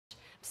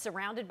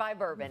surrounded by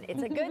bourbon.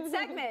 It's a good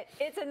segment.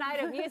 It's a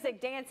night of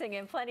music, dancing,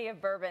 and plenty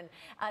of bourbon.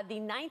 The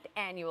 9th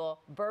annual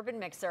Bourbon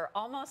Mixer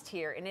almost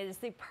here, and it is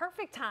the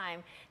perfect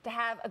time to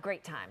have a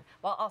great time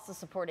while also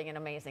supporting an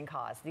amazing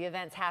cause. The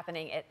event's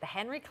happening at the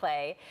Henry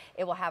Clay.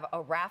 It will have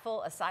a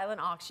raffle, a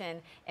silent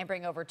auction, and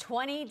bring over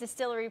 20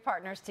 distillery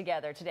partners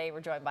together. Today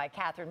we're joined by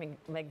Catherine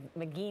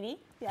McGeaney.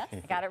 Yes.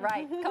 I got it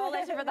right.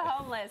 Coalition for the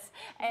Homeless.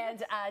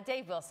 And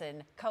Dave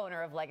Wilson,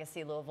 co-owner of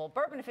Legacy Louisville,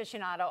 bourbon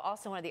aficionado,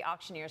 also one of the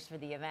auctioneers for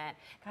the event.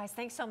 Guys,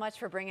 thanks so much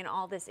for bringing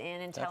all this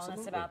in and telling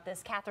us about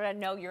this. Catherine, I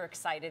know you're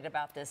excited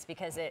about this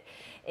because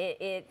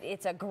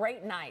it's a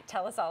great night.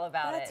 Tell us all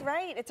about it. That's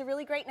right. It's a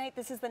really great night.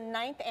 This is the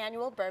 9th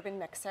annual Bourbon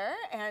Mixer,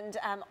 and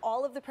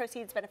all of the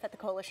proceeds benefit the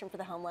Coalition for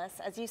the Homeless.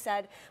 As you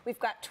said, we've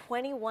got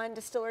 21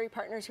 distillery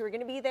partners who are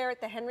going to be there at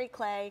the Henry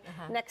Clay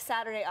next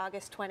Saturday,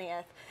 August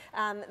 20th.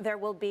 There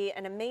will be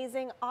an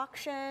amazing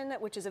auction,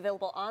 which is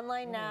available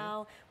online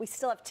now. We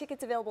still have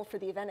tickets available for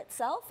the event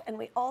itself, and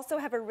we also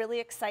have a really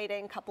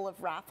exciting couple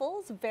of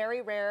raffles.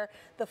 Very rare,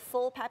 the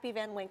full Pappy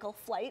Van Winkle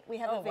flight we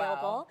have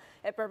available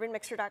at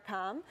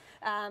bourbonmixer.com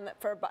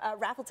for a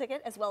raffle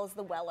ticket, as well as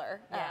the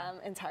Weller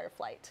entire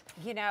flight.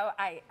 You know,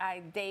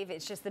 Dave,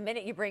 it's just the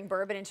minute you bring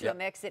bourbon into a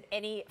mix at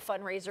any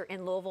fundraiser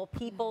in Louisville,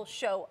 people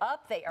show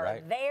up, they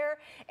are there,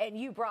 and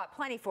you brought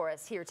plenty for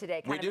us here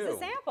today, kind of as a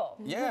sample.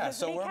 Yeah,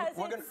 so because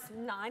we're going to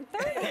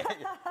 9:30.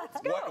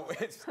 Let's go.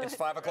 It's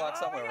 5 o'clock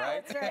somewhere,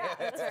 right? That's right.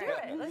 Let's do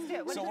it. Let's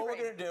do it. So what we're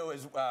going to do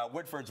is,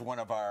 Woodford's one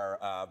of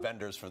our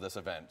vendors for this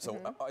event. So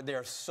there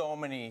are so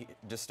many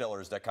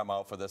distillers that come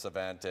out for this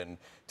event, and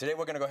today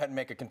we're going to go ahead and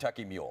make a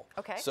Kentucky Mule.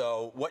 Okay.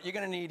 So what you're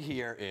going to need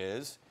here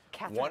is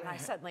Catherine and I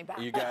suddenly back.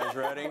 You guys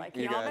ready? Like,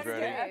 you guys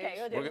ready?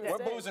 Okay, we're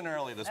boozing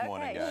early this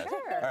morning, guys.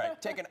 Sure. All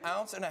right, take 1.5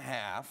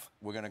 ounces.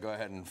 We're going to go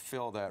ahead and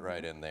fill that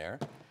right in there.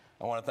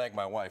 I want to thank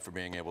my wife for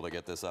being able to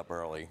get this up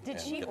early. Did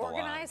she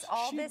organize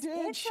all this? She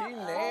did. She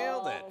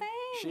nailed it.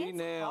 She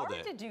nailed it.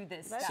 It's hard to do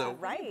this stuff. So,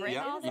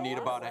 you need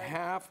about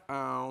 1/2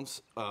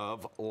 ounce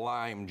of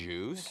lime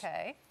juice.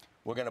 Okay.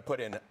 We're going to put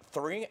in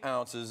 3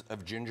 ounces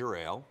of ginger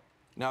ale.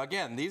 Now,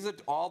 again, these are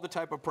all the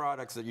type of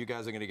products that you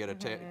guys are going to get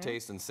a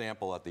taste and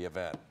sample at the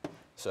event.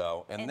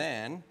 So, and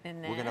then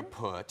we're going to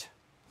put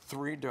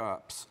 3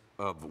 drops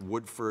of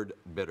Woodford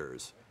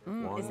bitters.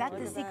 Is that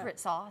the secret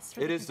sauce for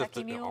the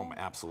Kentucky Mule? Oh,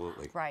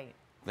 absolutely. Right.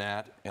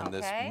 That and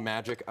this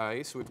magic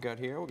ice we've got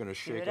here. We're going to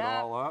shake it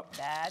all up.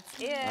 That's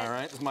it. All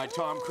right, this is my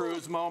Tom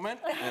Cruise moment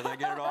as I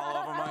get it all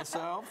over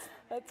myself.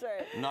 That's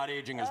right. Not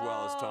aging as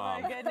well as Tom.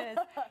 Oh, my goodness.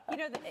 You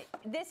know,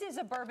 this is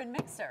a bourbon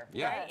mixer,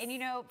 right? And, you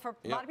know, for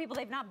a lot of people,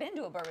 they've not been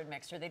to a bourbon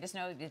mixer. They just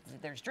know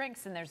there's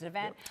drinks and there's an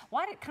event.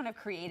 Why did it kind of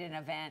create an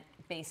event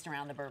based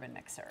around the bourbon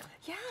mixer?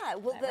 Yeah,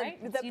 well,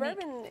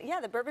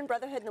 the Bourbon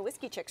Brotherhood and the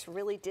Whiskey Chicks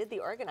really did the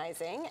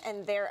organizing,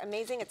 and they're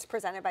amazing. It's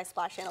presented by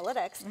Splash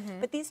Analytics.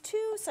 But these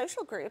 2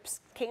 social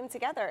groups came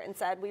together and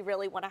said, we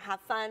really want to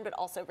have fun, but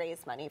also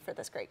raise money for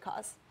this great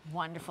cause.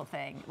 Wonderful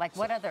thing. Like,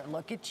 what other?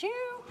 Look at you.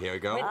 Here we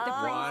go. With the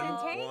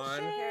presentation.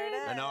 Here it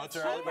is. I know it's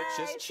early, but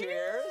just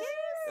cheers.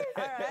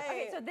 All right.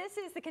 Okay, so this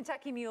is the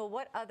Kentucky Mule.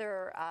 What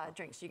other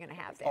drinks are you going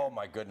to have there? Oh,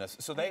 my goodness.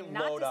 So they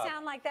Not load up. Not to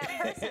sound like that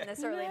person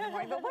this early in the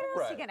morning, but what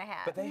else are you going to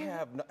have? But they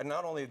have,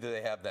 not only do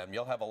they have them,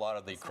 you'll have a lot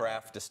of the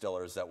craft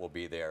distillers that will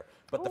be there,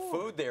 but the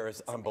food there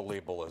is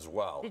unbelievable as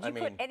well. Did you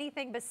put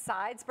anything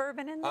besides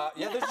bourbon in there?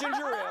 Yeah, there's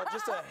ginger ale,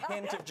 just a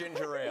hint of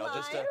ginger ale,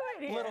 just a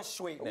little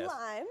sweetness.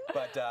 Lime.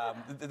 But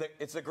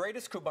it's the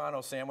greatest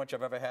Cubano sandwich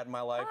I've ever had in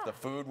my life. The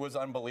food was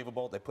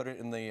unbelievable. They put it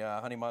in the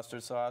honey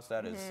mustard sauce.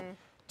 That is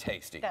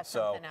tasty. That's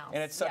something else.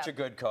 And it's such a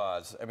good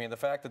cause. I mean, the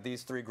fact that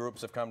these 3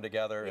 groups have come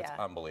together, it's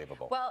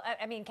unbelievable. Well,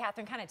 I mean,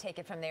 Catherine, kind of take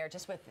it from there,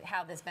 just with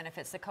how this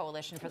benefits the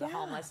Coalition for the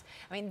Homeless.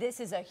 I mean, this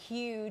is a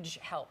huge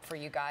help for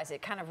you guys.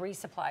 It kind of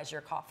resupplies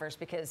your coffers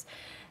because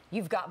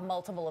you've got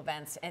multiple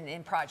events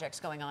and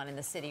projects going on in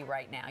the city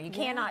right now. You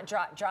cannot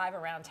drive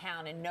around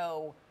town and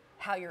know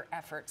how your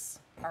efforts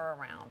are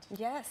around.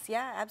 Yes,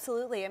 yeah,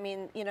 absolutely. I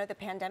mean, you know, the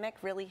pandemic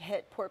really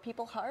hit poor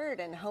people hard,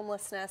 and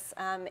homelessness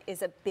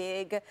is a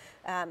big,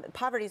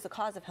 poverty is the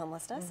cause of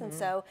homelessness, and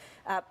so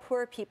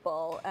poor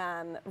people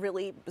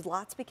really,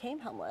 lots became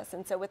homeless.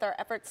 And so with our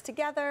efforts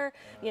together,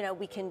 you know,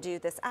 we can do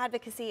this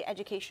advocacy,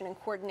 education, and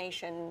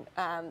coordination,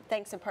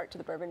 thanks in part to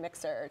the Bourbon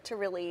Mixer, to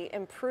really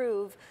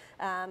improve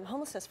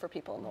homelessness for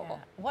people in Louisville.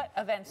 What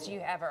events do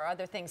you have or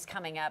other things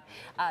coming up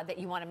that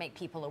you want to make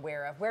people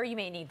aware of, where you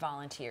may need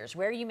volunteers,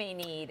 where you may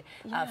need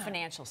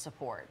financial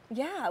support?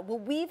 Yeah, well,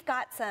 we've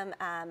got some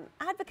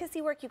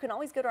advocacy work. You can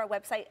always go to our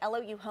website,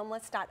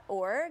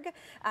 louhomeless.org,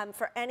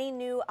 for any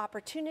new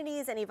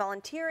opportunities, any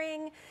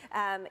volunteering.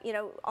 You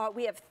know,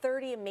 we have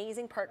 30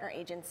 amazing partner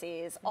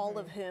agencies, all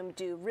of whom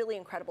do really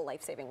incredible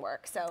life-saving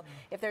work. So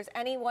if there's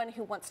anyone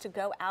who wants to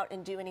go out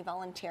and do any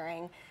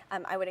volunteering,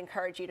 I would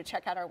encourage you to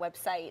check out our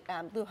website,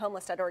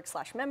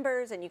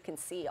 louhomeless.org/members, and you can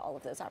see all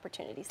of those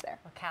opportunities there.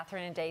 Well,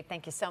 Catherine and Dave,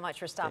 thank you so much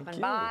for stopping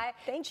by.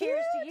 Thank you.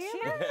 Cheers to you.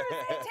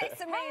 Cheers.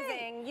 It's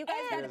amazing. You guys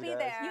got to be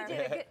there. You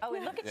did a good. Oh,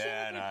 and look at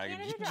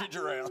you.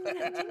 Ginger ale.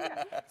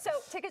 So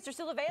tickets are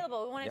still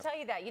available. We want to tell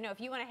you that. You know,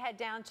 if you want to head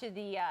down to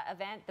the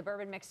event, the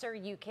Bourbon Mixer,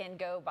 you can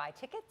go buy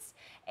tickets,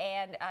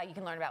 and you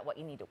can learn about what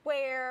you need to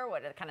wear,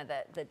 what are kind of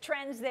the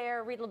trends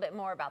there, read a little bit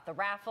more about the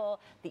raffle,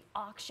 the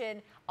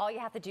auction. All you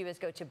have to do is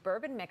go to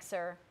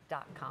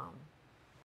bourbonmixer.com.